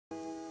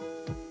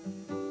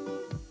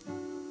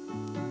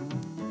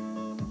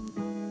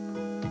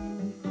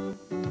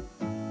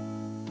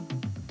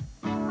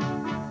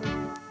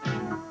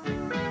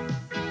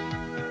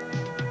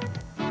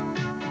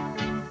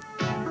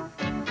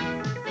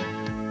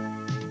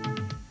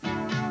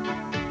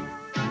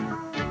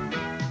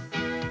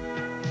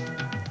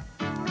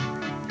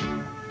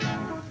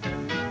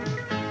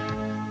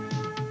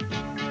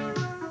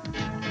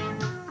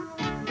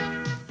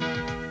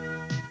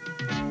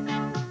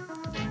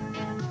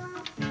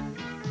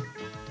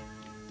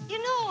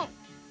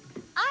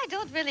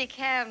don't really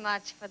care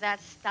much for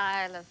that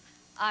style of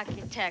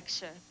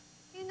architecture.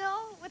 You know,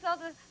 with all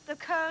the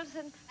curls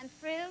and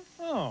frills.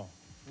 Oh,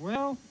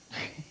 well,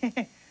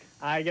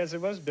 I guess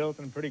it was built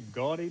in a pretty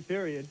gaudy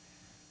period.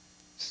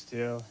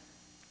 Still,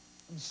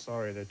 I'm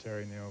sorry they're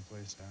tearing the old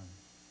place down.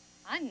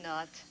 I'm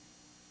not.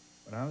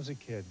 When I was a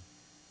kid,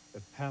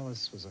 the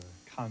palace was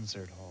a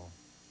concert hall.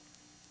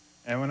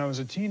 And when I was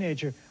a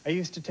teenager, I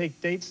used to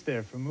take dates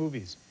there for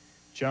movies.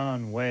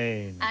 John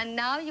Wayne. And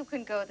now you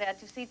can go there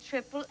to see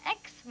triple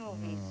X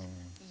movies.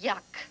 Yuck.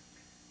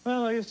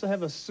 Well, I used to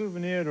have a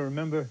souvenir to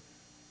remember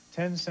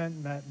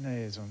 10-cent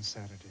matinees on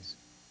Saturdays.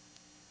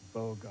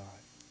 Bogart.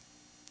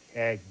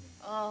 Cagney.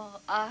 Oh,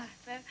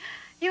 Arthur,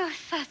 you're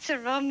such a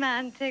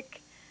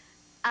romantic.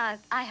 I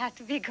have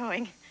to be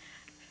going.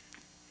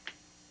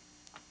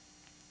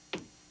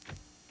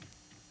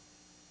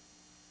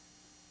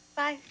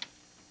 Bye.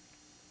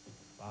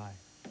 Bye.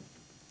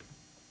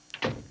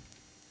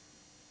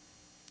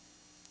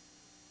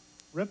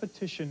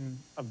 Repetition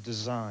of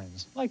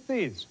designs, like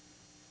these,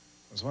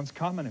 was once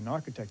common in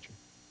architecture.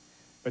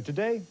 But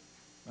today,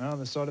 well,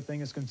 this sort of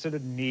thing is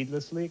considered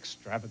needlessly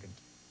extravagant.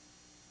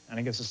 And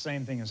I guess the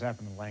same thing has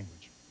happened in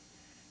language.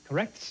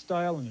 Correct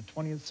style in the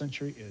 20th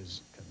century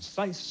is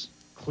concise,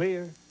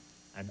 clear,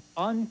 and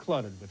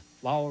uncluttered with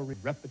flowery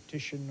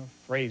repetition of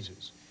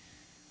phrases.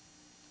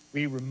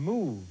 We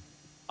remove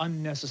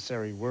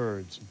unnecessary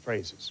words and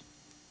phrases.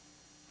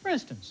 For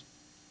instance,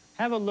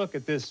 have a look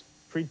at this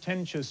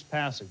pretentious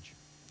passage.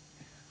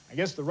 I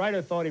guess the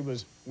writer thought he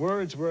was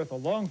Wordsworth or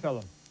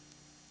Longfellow,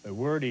 but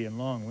wordy and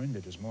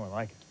long-winded is more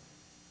like it.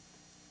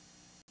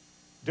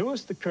 Do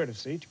us the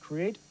courtesy to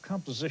create a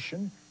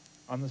composition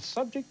on the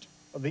subject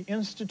of the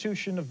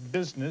institution of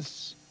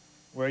business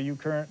where you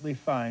currently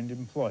find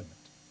employment.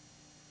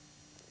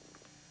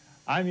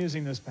 I'm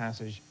using this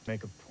passage to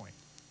make a point.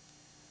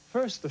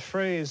 First, the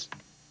phrase,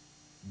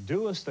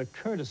 do us the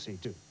courtesy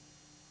to.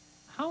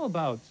 How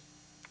about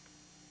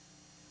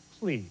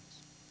please?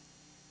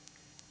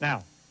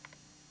 Now,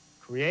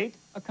 create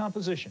a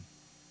composition.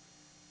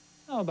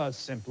 How about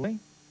simply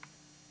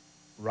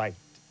write?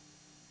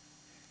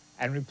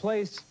 And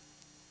replace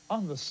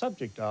on the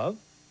subject of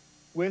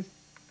with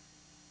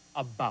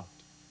about.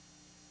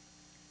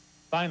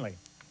 Finally,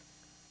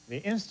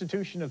 the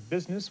institution of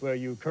business where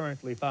you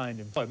currently find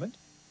employment.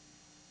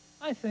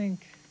 I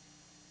think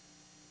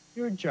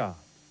your job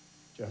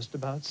just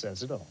about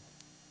says it all.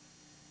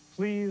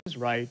 Please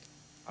write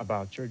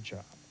about your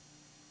job.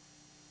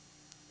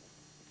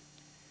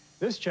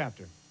 This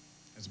chapter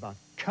is about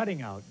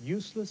cutting out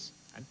useless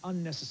and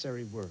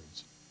unnecessary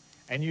words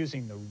and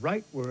using the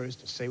right words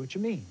to say what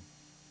you mean.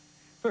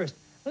 First,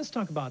 let's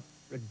talk about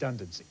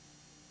redundancy.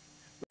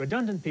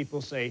 Redundant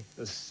people say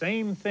the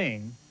same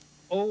thing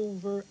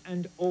over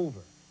and over.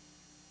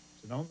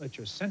 So don't let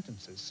your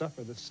sentences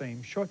suffer the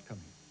same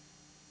shortcoming.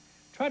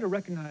 Try to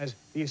recognize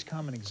these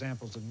common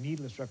examples of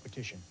needless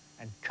repetition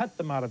and cut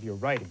them out of your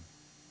writing.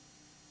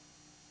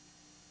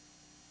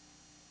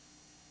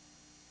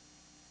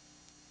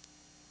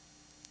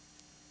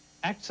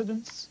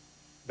 Accidents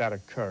that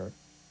occur,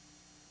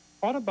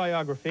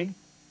 autobiography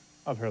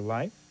of her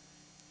life,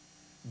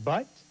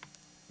 but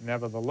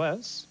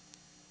nevertheless,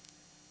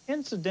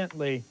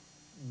 incidentally,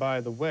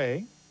 by the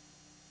way,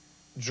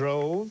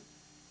 drove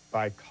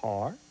by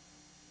car,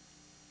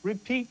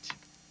 repeat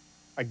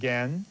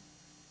again,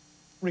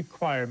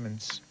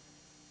 requirements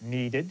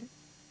needed,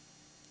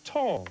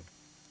 tall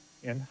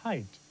in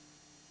height,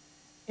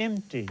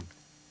 empty,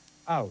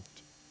 out,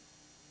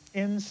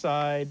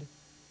 inside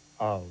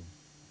of.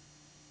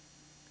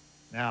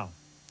 Now,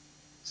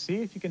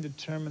 see if you can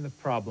determine the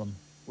problem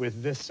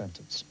with this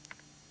sentence.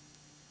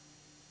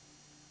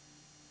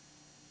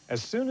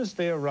 As soon as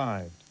they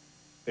arrived,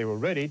 they were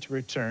ready to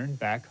return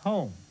back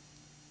home.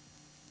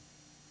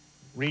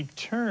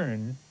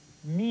 Return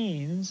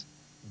means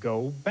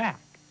go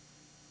back.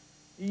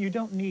 You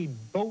don't need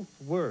both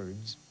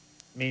words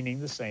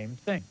meaning the same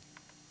thing.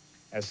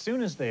 As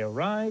soon as they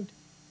arrived,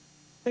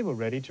 they were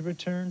ready to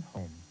return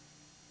home.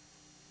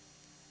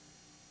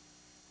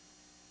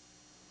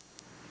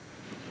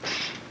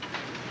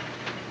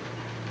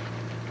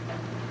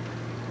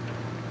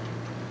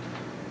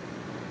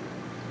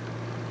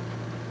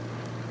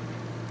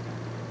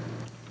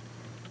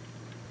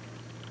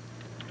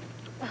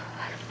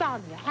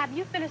 Sonia, have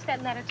you finished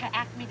that letter to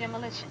Acme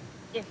Demolition?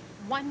 If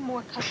one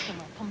more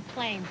customer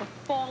complains of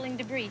falling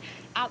debris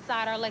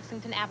outside our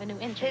Lexington Avenue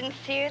entrance.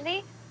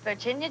 Sincerely,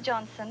 Virginia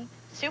Johnson,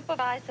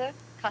 Supervisor,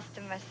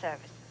 Customer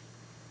Services.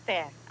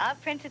 There, I'll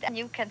print it and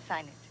you can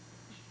sign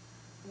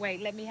it. Wait,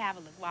 let me have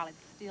a look while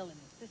it's still in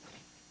the system.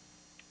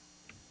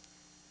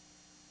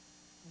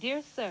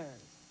 Dear sirs,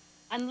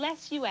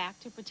 unless you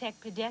act to protect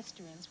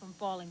pedestrians from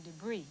falling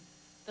debris,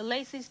 the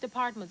Lacey's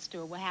department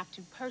store will have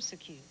to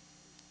persecute.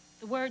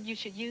 The word you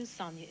should use,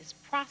 Sonia, is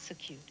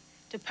prosecute.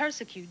 To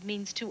persecute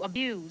means to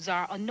abuse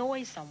or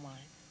annoy someone.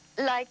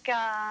 Like,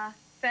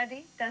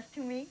 Freddie does to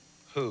me?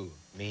 Who,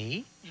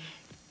 me?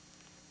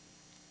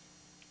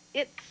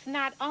 It's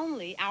not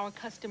only our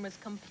customers'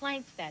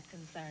 complaints that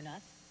concern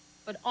us,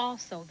 but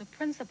also the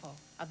principle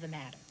of the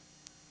matter.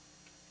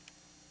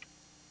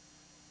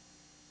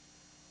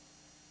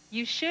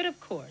 You should, of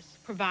course,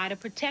 provide a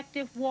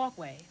protective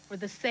walkway for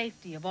the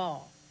safety of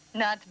all.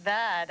 Not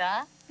bad,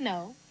 huh?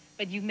 No,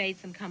 but you've made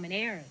some common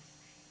errors.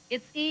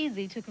 It's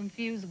easy to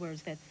confuse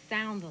words that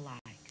sound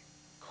alike.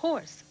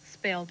 Coarse,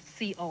 spelled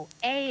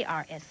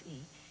C-O-A-R-S-E,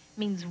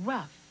 means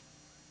rough,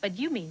 but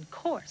you mean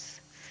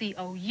coarse,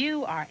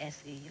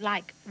 C-O-U-R-S-E,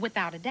 like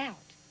without a doubt.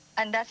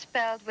 And that's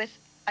spelled with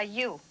a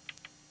U.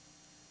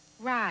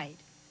 Right,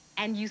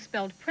 and you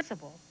spelled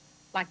principal,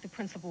 like the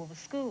principal of a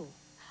school.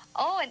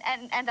 Oh,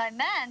 and I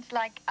meant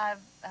like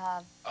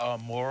A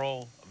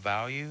moral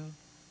value?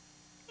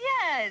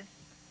 yes.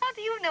 How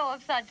do you know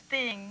of such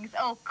things?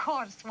 Oh,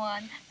 coarse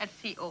one. That's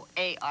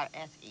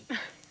C-O-A-R-S-E.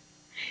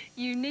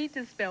 You need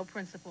to spell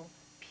principal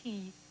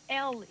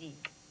P-L-E.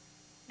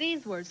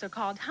 These words are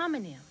called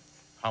homonyms.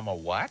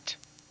 What?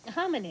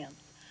 Homonyms.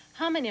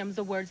 Homonyms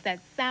are words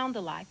that sound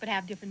alike but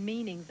have different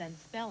meanings and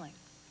spellings.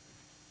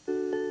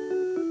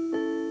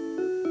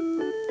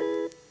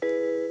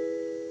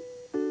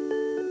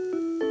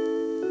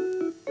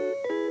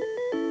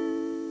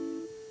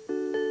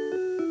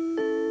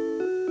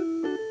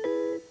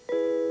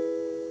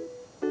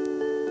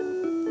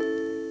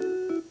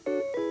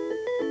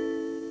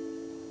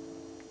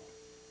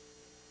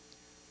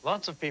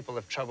 Lots of people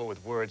have trouble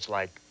with words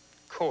like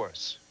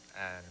course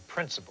and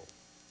principle.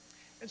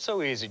 It's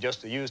so easy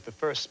just to use the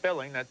first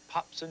spelling that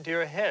pops into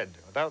your head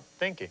without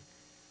thinking.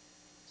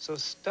 So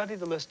study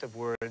the list of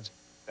words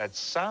that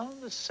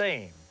sound the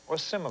same or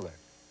similar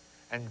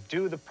and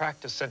do the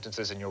practice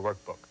sentences in your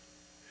workbook.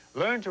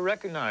 Learn to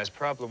recognize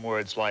problem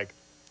words like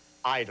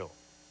idol.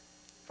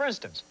 For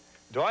instance,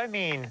 do I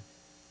mean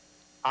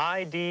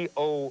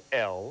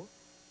I-D-O-L,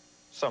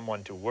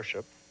 someone to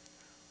worship,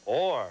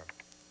 or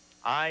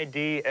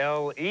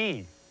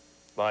I-D-L-E,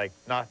 like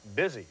not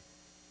busy?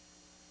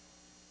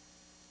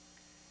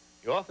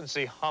 You often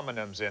see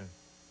homonyms in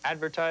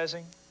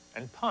advertising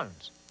and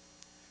puns.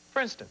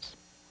 For instance,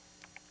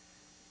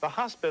 the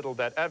hospital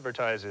that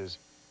advertises,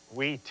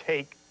 "We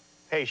take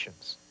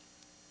patients."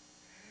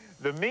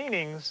 The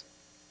meanings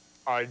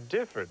are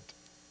different,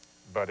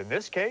 but in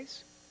this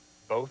case,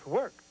 both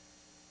work.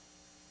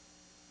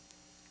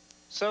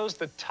 So's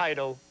the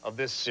title of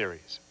this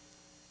series.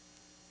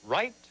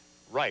 Write,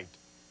 right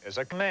is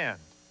a command,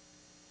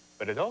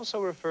 but it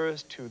also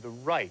refers to the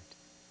right,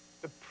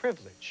 the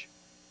privilege,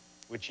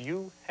 which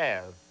you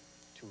have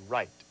to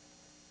write.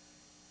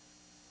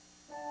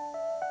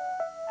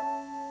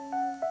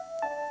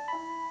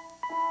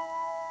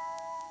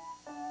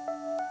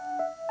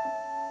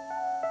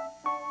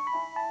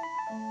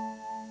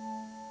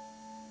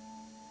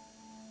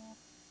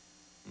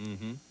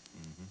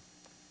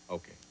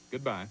 Okay,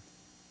 goodbye.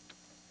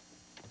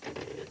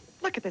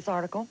 Look at this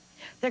article.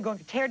 They're going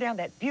to tear down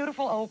that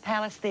beautiful old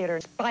Palace Theater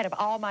in spite of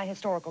all my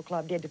historical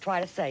club did to try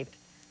to save it.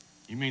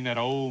 You mean that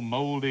old,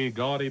 moldy,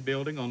 gaudy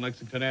building on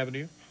Lexington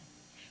Avenue?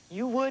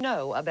 You would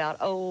know about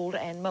old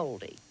and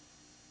moldy.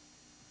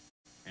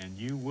 And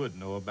you would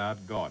know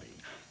about gaudy.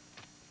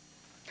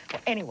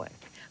 Well, anyway,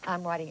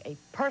 I'm writing a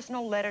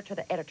personal letter to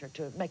the editor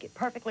to make it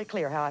perfectly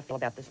clear how I feel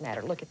about this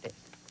matter. Look at this.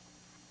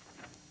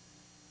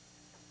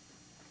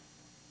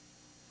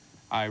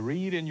 I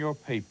read in your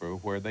paper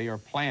where they are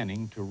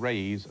planning to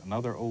raise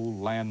another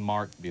old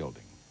landmark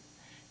building,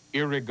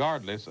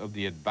 irregardless of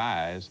the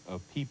advice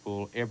of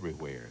people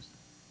everywhere.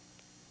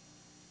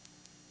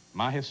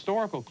 My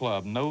historical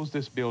club knows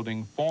this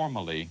building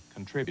formally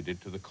contributed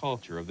to the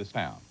culture of this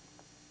town.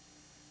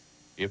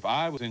 If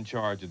I was in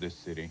charge of this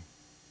city,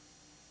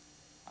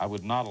 I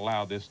would not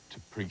allow this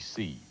to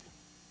proceed.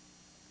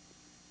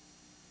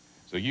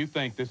 So you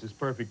think this is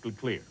perfectly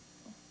clear?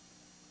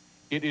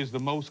 It is the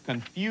most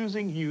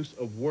confusing use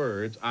of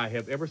words I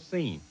have ever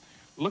seen.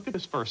 Look at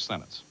this first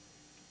sentence.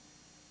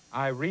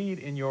 I read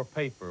in your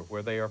paper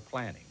where they are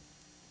planning.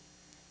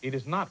 It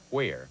is not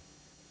where.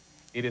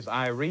 It is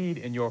I read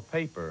in your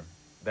paper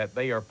that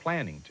they are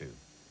planning to.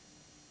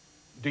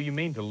 Do you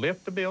mean to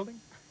lift the building?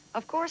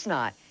 Of course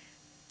not.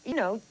 You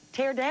know,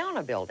 tear down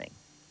a building.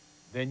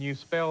 Then you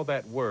spell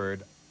that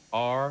word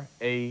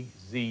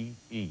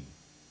R-A-Z-E.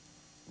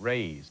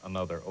 Raise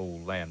another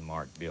old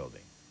landmark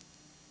building.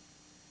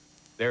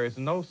 There is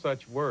no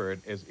such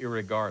word as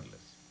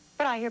irregardless.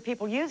 But I hear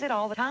people use it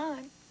all the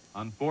time.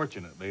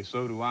 Unfortunately,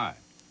 so do I.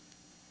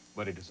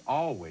 But it is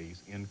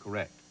always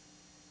incorrect.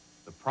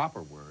 The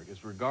proper word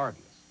is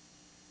regardless.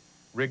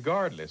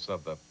 Regardless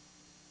of the...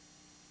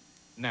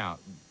 Now,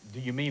 do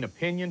you mean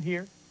opinion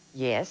here?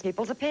 Yes,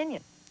 people's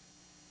opinion.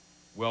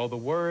 Well, the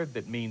word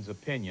that means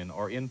opinion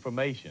or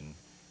information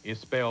is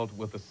spelled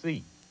with a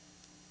C.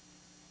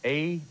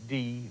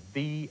 A-D-V-I-C-E.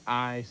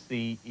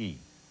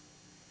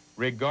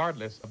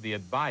 Regardless of the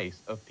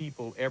advice of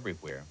people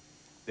everywhere,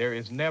 there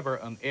is never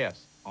an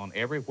S on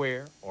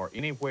everywhere or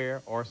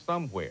anywhere or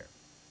somewhere.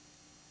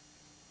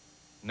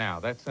 Now,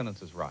 that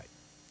sentence is right.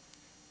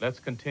 Let's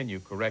continue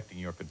correcting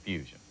your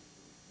confusion.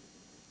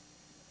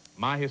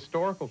 My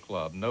historical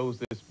club knows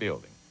this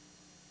building.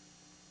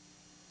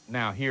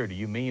 Now, here, do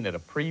you mean at a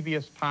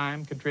previous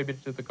time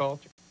contributed to the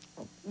culture?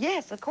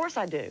 Yes, of course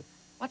I do.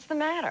 What's the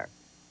matter?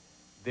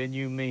 Then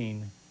you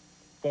mean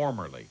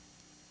formerly.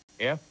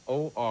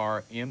 F-O-R-M-E-R-L-Y.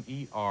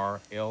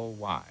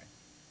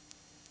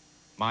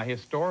 My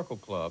historical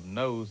club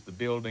knows the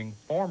building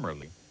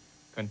formerly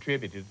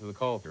contributed to the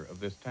culture of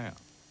this town.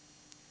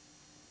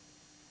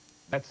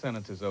 That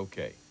sentence is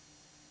okay.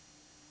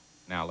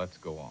 Now let's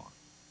go on.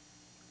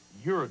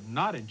 You're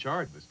not in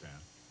charge of this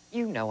town.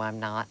 You know I'm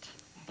not.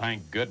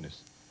 Thank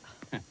goodness.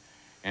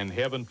 And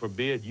heaven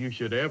forbid you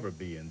should ever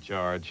be in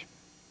charge.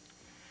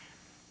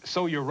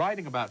 So you're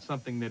writing about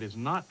something that is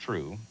not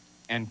true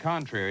and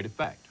contrary to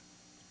fact.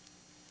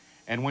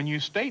 And when you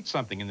state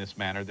something in this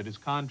manner that is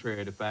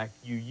contrary to fact,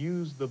 you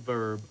use the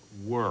verb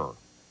were.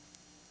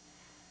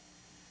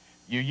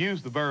 You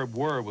use the verb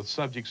were with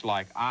subjects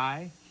like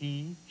I,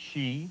 he,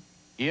 she,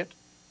 it.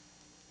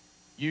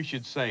 You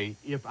should say,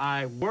 if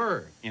I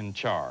were in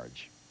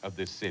charge of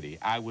this city,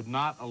 I would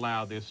not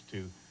allow this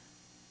to...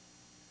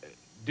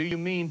 Do you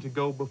mean to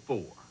go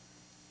before?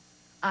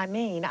 I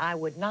mean, I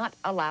would not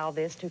allow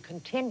this to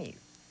continue.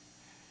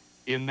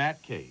 In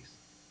that case,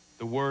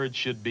 the word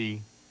should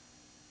be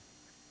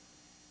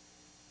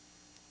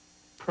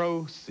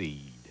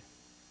proceed,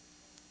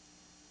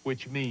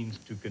 which means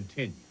to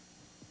continue.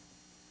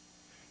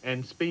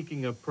 And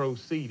speaking of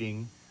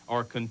proceeding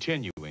or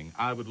continuing,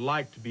 I would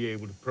like to be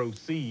able to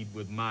proceed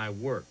with my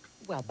work.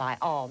 Well, by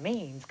all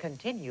means,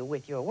 continue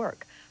with your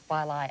work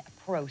while I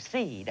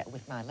proceed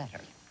with my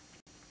letter.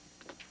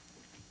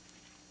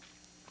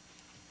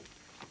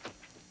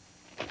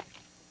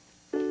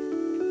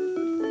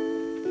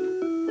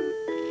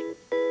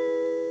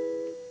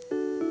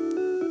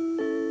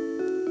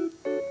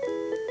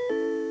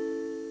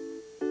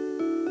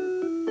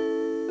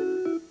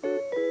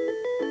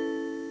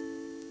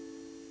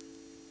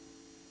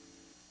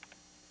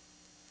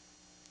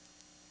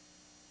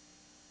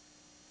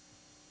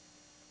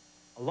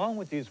 Along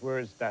with these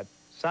words that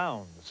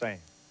sound the same,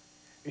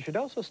 you should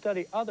also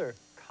study other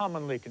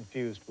commonly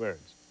confused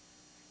words.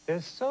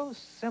 They're so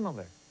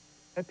similar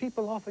that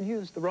people often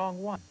use the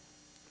wrong one.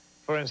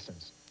 For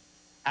instance,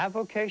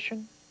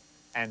 avocation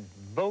and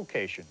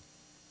vocation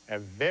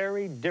have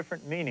very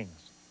different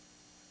meanings.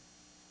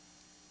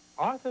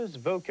 Arthur's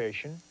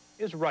vocation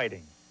is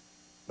writing,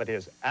 but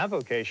his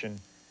avocation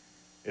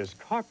is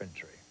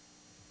carpentry.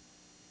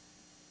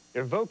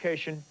 Your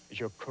vocation is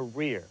your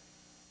career,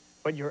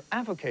 but your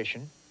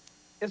avocation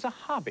is a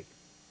hobby.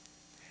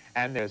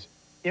 And there's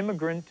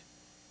immigrant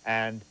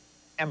and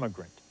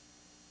emigrant.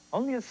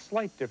 Only a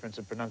slight difference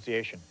in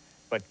pronunciation,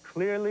 but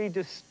clearly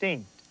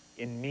distinct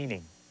in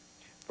meaning.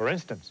 For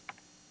instance,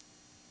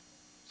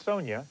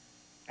 Sonia,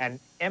 an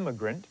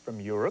emigrant from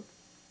Europe,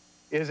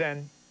 is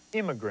an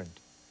immigrant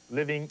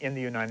living in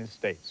the United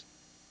States.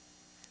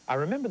 I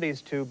remember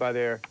these two by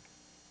their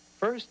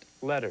first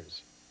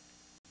letters.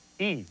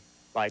 E,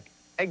 like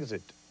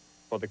exit,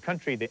 for the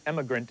country the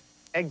emigrant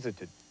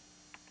exited.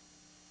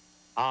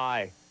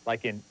 I,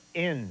 like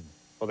in,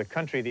 for the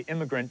country the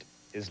immigrant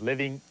is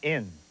living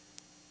in.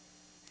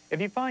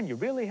 If you find you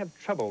really have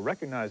trouble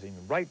recognizing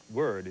the right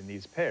word in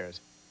these pairs,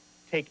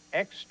 take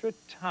extra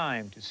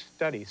time to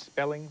study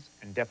spellings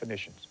and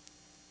definitions.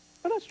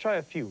 But let's try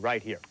a few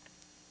right here.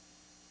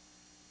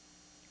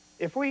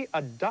 If we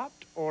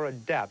adopt or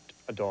adapt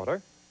a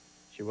daughter,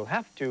 she will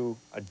have to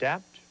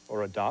adapt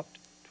or adopt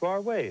to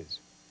our ways.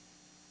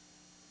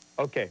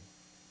 Okay,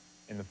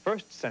 in the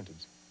first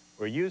sentence,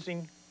 we're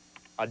using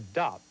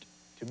adopt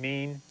to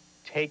mean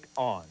take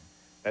on.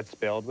 That's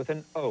spelled with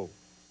an O.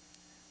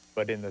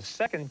 But in the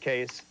second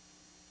case,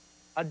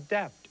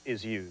 adapt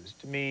is used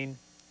to mean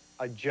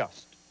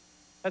adjust.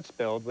 That's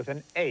spelled with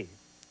an A.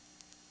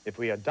 If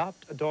we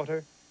adopt a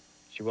daughter,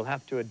 she will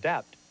have to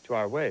adapt to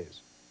our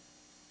ways.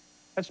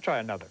 Let's try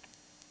another.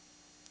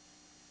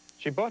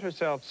 She bought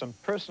herself some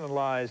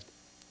personalized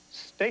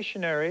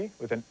stationery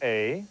with an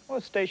A or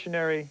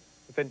stationery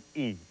with an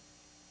E.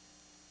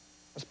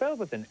 Spelled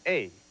with an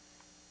A,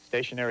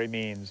 stationary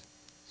means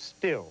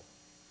still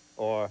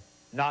or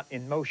not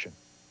in motion.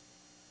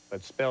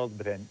 But spelled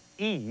with an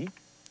E,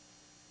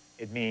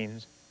 it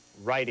means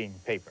writing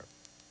paper.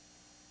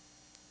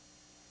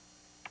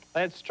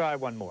 Let's try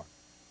one more.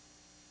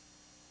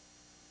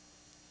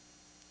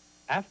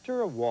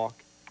 After a walk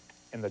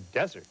in the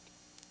desert,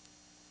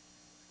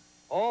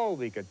 all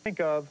we could think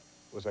of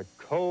was a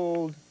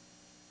cold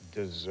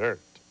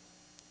dessert.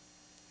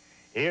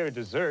 Here,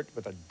 dessert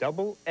with a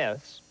double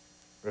S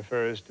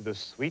refers to the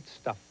sweet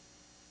stuff.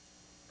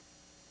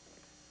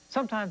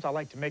 Sometimes I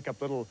like to make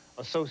up little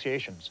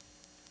associations,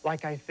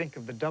 like I think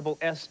of the double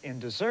S in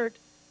dessert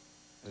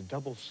as a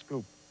double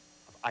scoop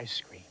of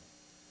ice cream.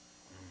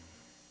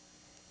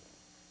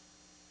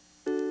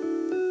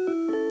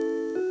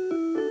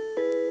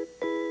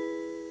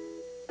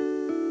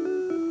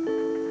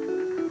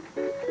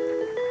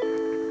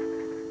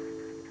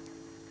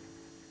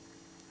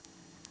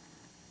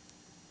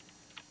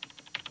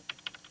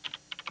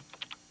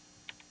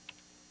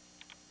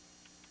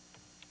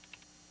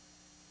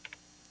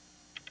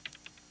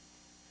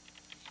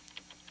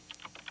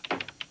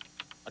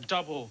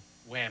 Double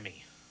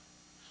whammy.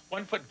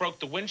 One foot broke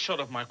the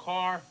windshield of my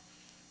car.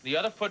 The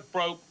other foot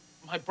broke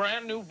my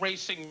brand new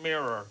racing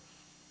mirror.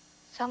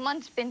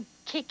 Someone's been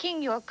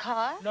kicking your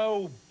car?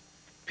 No,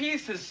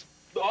 pieces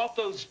off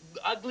those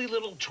ugly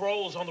little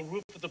trolls on the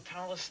roof of the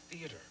Palace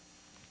Theater.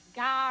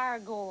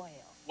 Gargoyle.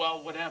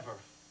 Well, whatever.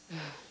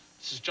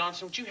 Mrs.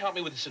 Johnson, would you help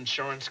me with this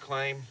insurance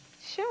claim?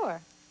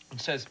 Sure. It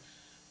says,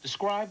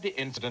 describe the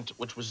incident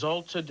which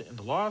resulted in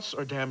the loss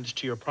or damage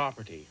to your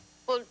property.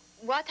 Well,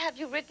 what have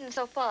you written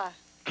so far?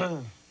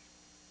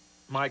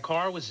 My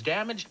car was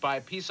damaged by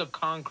a piece of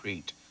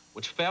concrete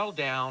which fell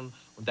down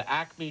when the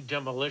Acme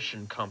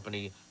Demolition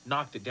Company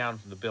knocked it down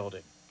from the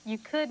building. You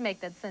could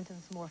make that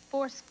sentence more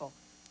forceful.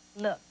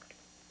 Look.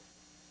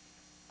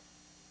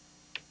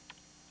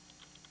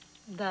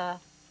 The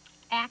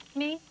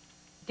Acme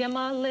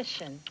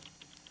Demolition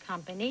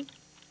Company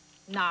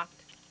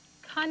knocked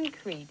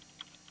concrete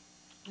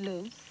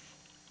loose,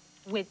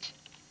 which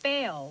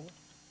fell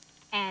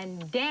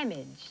and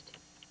damaged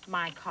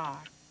my car.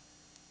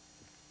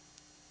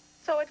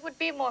 So it would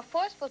be more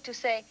forceful to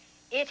say,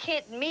 it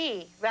hit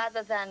me,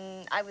 rather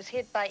than I was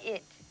hit by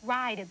it.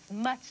 Right, it's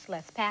much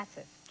less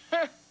passive.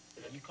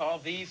 You call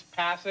these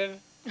passive?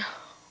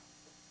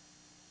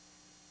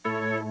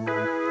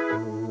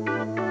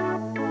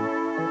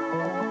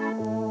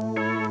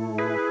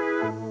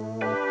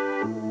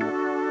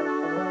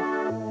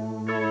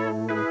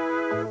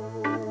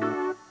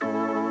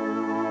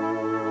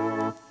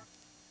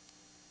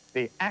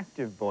 The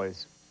active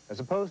voice, as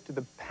opposed to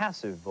the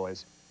passive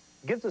voice,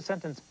 gives the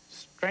sentence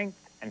strength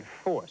and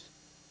force.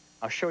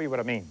 I'll show you what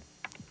I mean.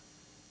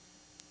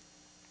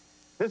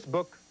 This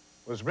book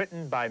was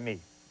written by me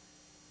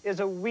is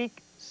a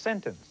weak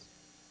sentence.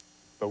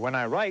 But when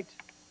I write,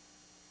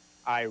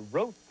 I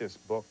wrote this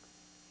book,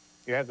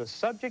 you have the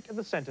subject of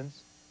the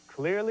sentence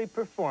clearly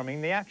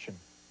performing the action.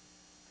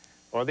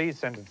 Or these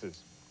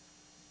sentences.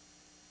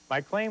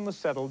 My claim was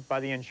settled by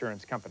the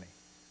insurance company.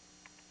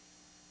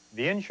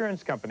 The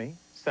insurance company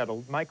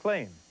settled my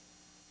claim.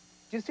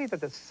 Do you see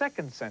that the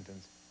second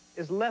sentence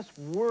is less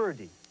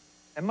wordy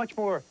and much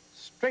more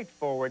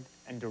straightforward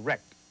and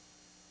direct?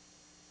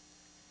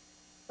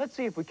 Let's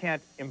see if we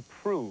can't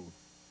improve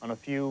on a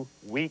few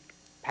weak,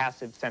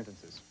 passive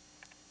sentences.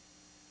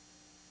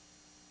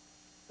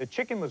 The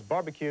chicken was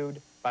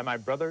barbecued by my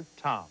brother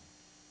Tom.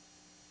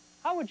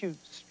 How would you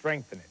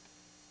strengthen it?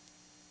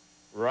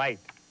 Right.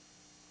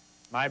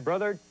 My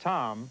brother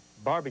Tom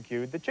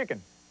barbecued the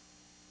chicken.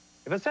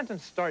 If a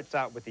sentence starts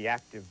out with the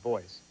active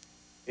voice,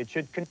 it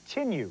should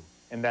continue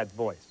in that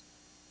voice.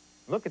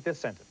 Look at this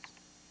sentence.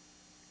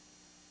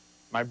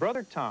 My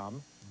brother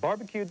Tom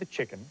barbecued the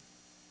chicken,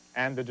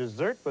 and the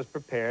dessert was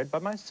prepared by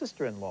my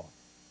sister-in-law.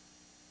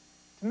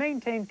 To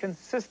maintain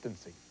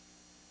consistency,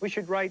 we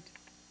should write,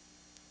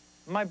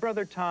 my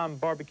brother Tom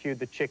barbecued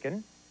the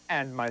chicken,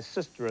 and my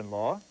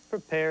sister-in-law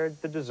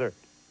prepared the dessert.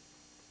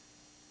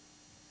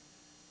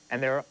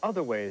 And there are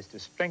other ways to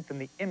strengthen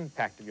the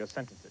impact of your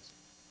sentences.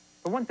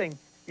 For one thing,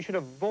 you should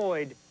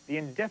avoid the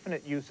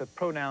indefinite use of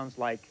pronouns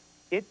like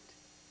it,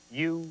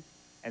 you,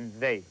 and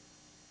they.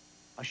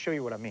 I'll show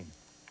you what I mean.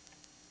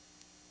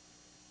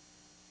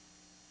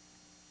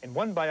 In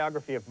one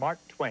biography of Mark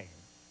Twain,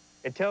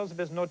 it tells of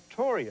his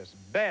notorious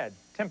bad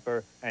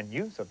temper and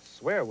use of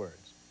swear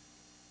words.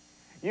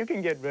 You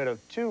can get rid of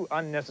two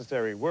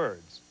unnecessary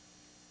words,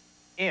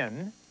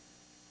 in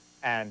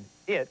and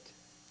it,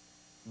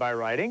 by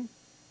writing,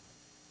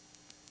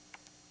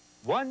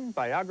 one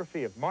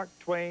biography of Mark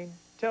Twain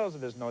tells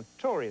of his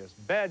notorious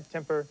bad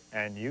temper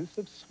and use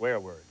of swear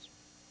words.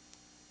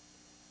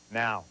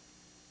 Now,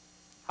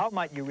 how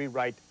might you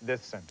rewrite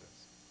this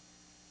sentence?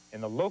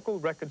 In the local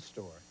record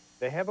store,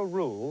 they have a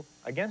rule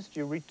against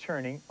you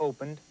returning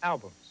opened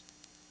albums.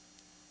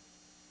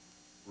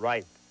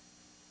 Right.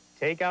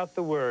 Take out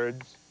the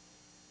words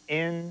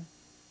in,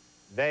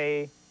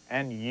 they,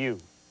 and you.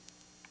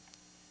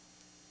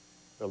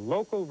 The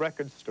local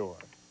record store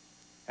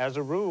has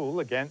a rule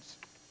against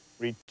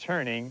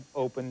returning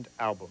opened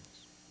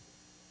albums.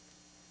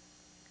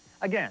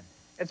 Again,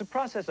 it's a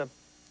process of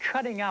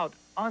cutting out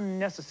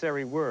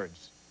unnecessary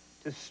words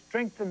to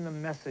strengthen the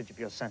message of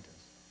your sentence.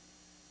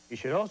 You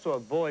should also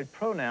avoid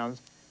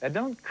pronouns that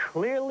don't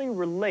clearly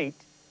relate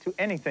to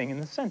anything in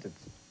the sentence.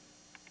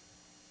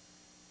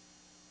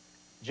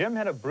 Jim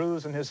had a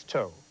bruise on his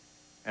toe,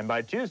 and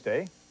by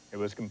Tuesday, it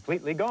was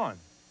completely gone.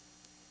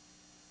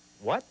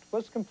 What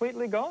was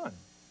completely gone?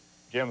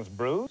 Jim's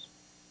bruise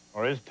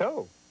or his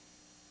toe?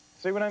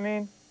 See what I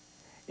mean?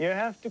 You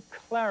have to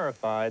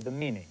clarify the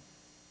meaning.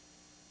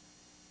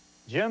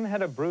 Jim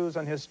had a bruise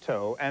on his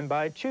toe, and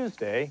by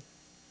Tuesday,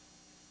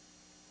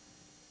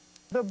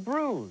 the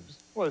bruise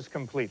was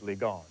completely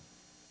gone.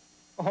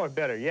 Or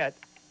better yet,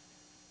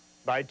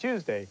 by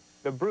Tuesday,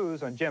 the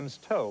bruise on Jim's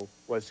toe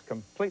was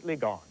completely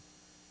gone.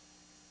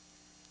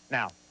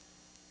 Now,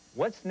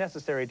 what's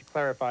necessary to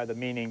clarify the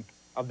meaning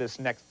of this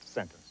next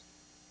sentence?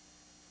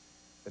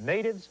 The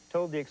natives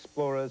told the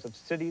explorers of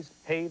cities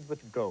paved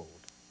with gold,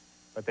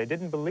 but they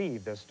didn't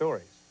believe their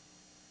stories.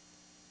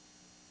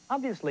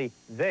 Obviously,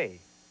 they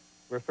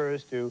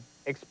refers to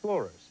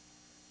explorers,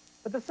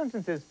 but the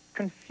sentence is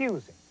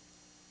confusing.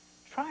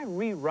 Try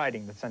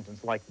rewriting the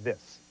sentence like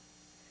this.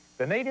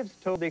 The natives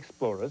told the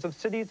explorers of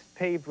cities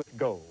paved with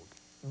gold,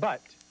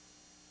 but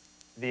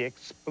the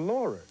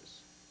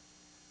explorers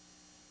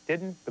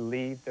didn't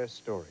believe their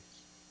stories.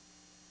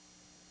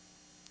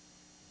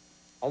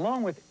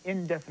 Along with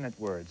indefinite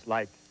words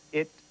like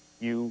it,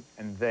 you,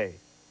 and they,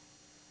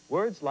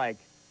 words like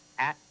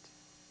at,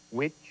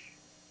 which,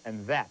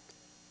 and that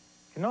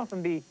can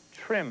often be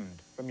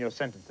trimmed from your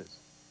sentences.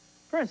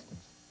 For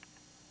instance,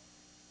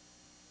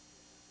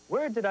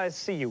 where did I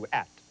see you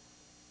at?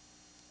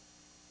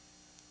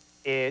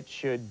 It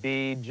should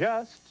be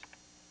just,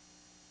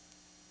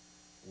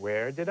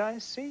 where did I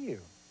see you?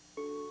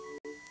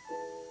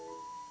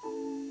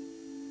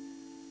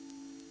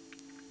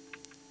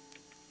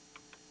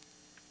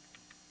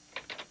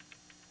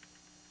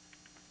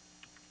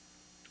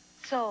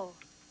 So,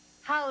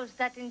 how's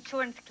that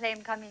insurance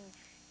claim coming?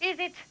 Is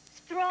it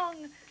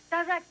strong,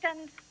 direct,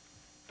 and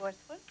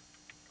forceful?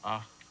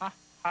 Ha, ha,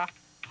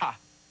 ha.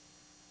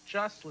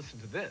 Just listen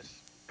to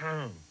this.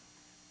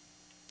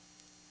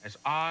 As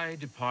I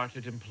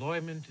departed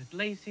employment at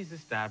Lacey's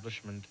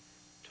establishment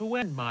to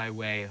wend my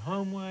way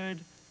homeward,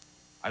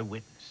 I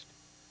witnessed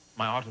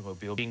my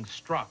automobile being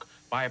struck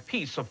by a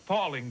piece of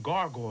falling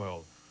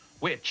gargoyle,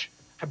 which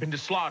had been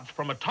dislodged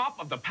from atop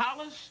of the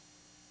palace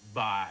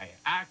by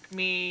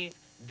Acme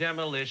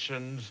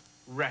Demolition's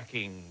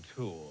wrecking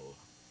tool.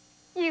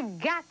 You've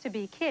got to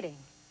be kidding.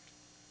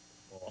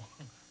 Oh,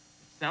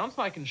 sounds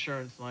like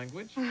insurance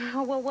language.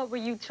 Well, what were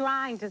you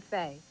trying to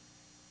say?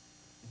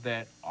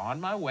 That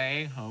on my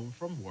way home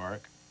from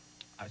work,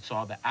 I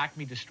saw the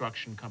Acme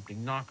Destruction Company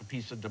knock a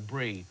piece of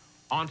debris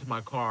onto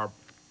my car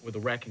with a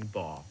wrecking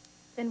ball.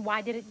 Then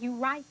why didn't you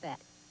write that?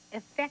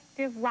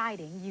 Effective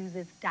writing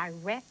uses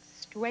direct,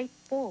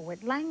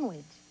 straightforward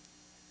language.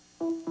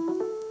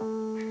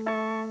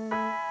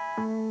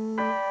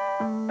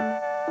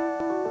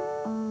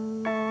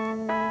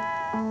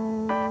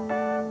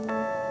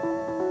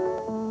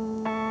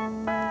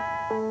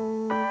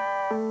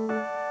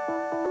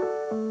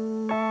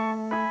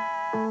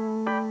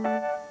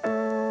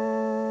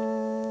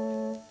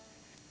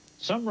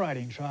 Some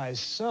writing tries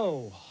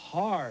so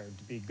hard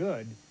to be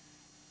good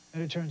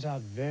that it turns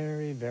out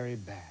very, very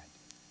bad.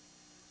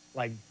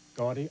 Like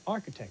gaudy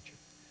architecture.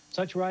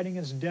 Such writing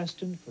is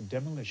destined for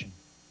demolition.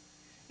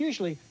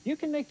 Usually, you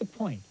can make the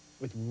point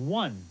with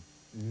one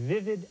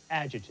vivid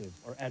adjective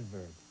or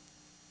adverb.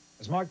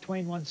 As Mark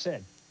Twain once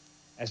said,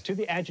 as to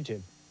the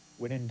adjective,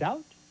 when in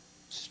doubt,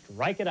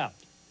 strike it out.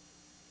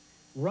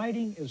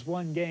 Writing is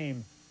one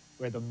game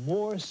where the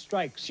more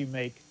strikes you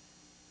make,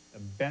 the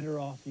better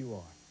off you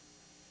are.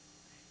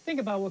 Think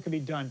about what could be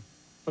done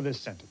for this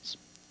sentence.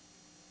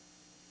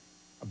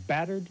 A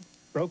battered,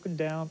 broken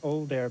down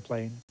old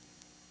airplane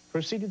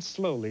proceeded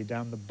slowly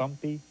down the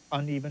bumpy,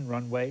 uneven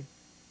runway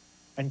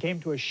and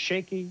came to a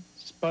shaky,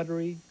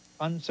 sputtery,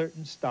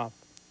 uncertain stop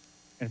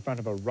in front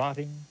of a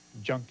rotting,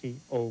 junky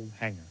old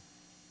hangar.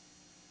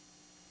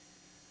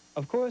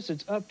 Of course,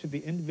 it's up to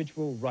the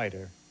individual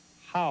writer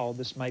how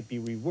this might be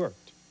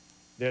reworked.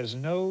 There's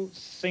no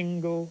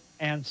single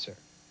answer,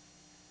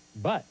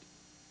 but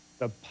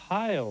the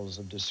piles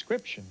of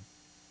description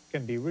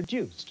can be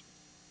reduced.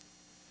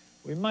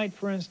 We might,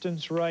 for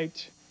instance,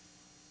 write,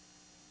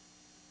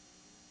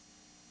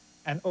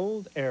 an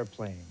old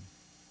airplane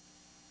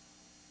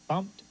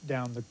bumped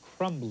down the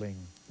crumbling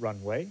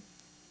runway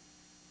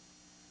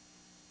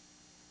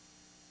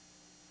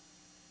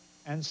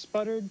and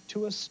sputtered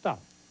to a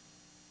stop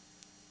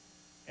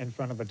in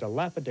front of a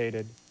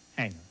dilapidated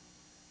hangar.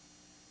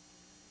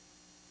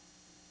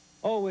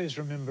 Always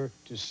remember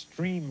to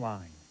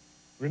streamline.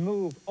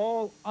 Remove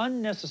all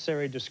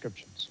unnecessary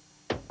descriptions.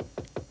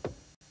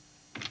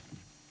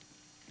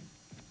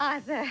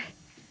 Arthur,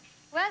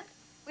 well,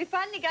 we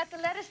finally got the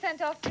letter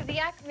sent off to the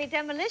Acme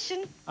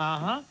Demolition.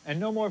 Uh-huh, and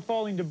no more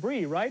falling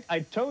debris, right? I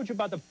told you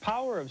about the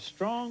power of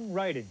strong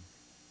writing.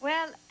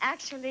 Well,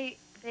 actually,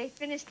 they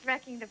finished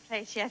wrecking the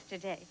place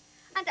yesterday.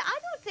 And I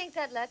don't think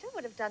that letter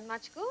would have done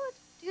much good.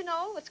 Do you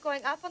know what's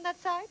going up on that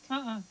site?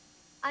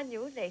 A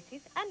new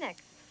Lacey's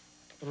Annex.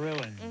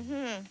 Thrilling.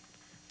 Mm-hmm.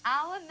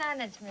 Our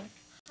management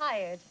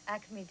hired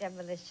Acme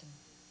Demolition.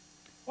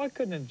 Why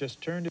couldn't it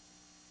just turn to...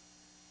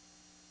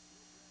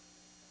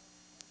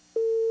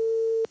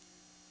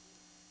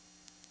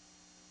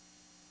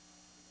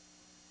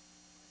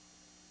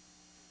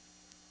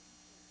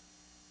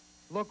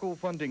 Local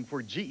funding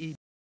for GED